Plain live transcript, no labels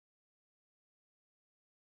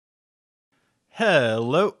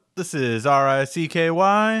Hello, this is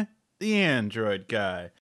RICKY, the Android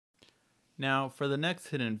guy. Now, for the next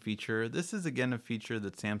hidden feature, this is again a feature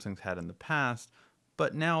that Samsung's had in the past,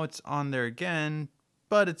 but now it's on there again,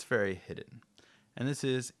 but it's very hidden. And this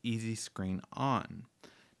is Easy Screen On.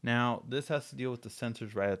 Now, this has to deal with the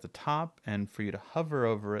sensors right at the top and for you to hover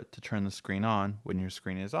over it to turn the screen on when your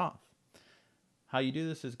screen is off. How you do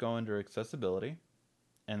this is go under Accessibility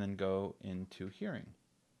and then go into Hearing.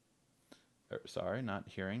 Not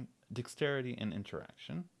hearing, Dexterity and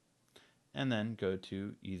Interaction, and then go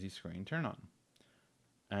to Easy Screen Turn On.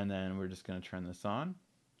 And then we're just going to turn this on.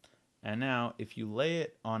 And now if you lay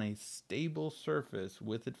it on a stable surface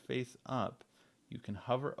with it face up, you can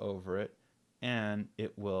hover over it and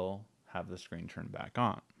it will have the screen turn back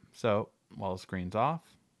on. So while the screen's off,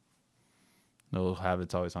 it'll have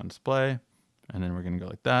it's always on display, and then we're going to go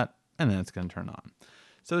like that, and then it's going to turn on.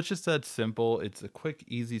 So it's just that simple. It's a quick,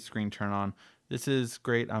 easy screen turn on. This is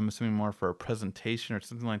great, I'm assuming, more for a presentation or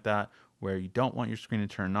something like that where you don't want your screen to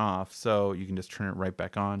turn off, so you can just turn it right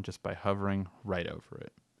back on just by hovering right over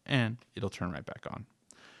it, and it'll turn right back on.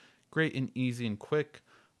 Great and easy and quick.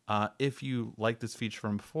 If you like this feature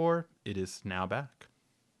from before, it is now back.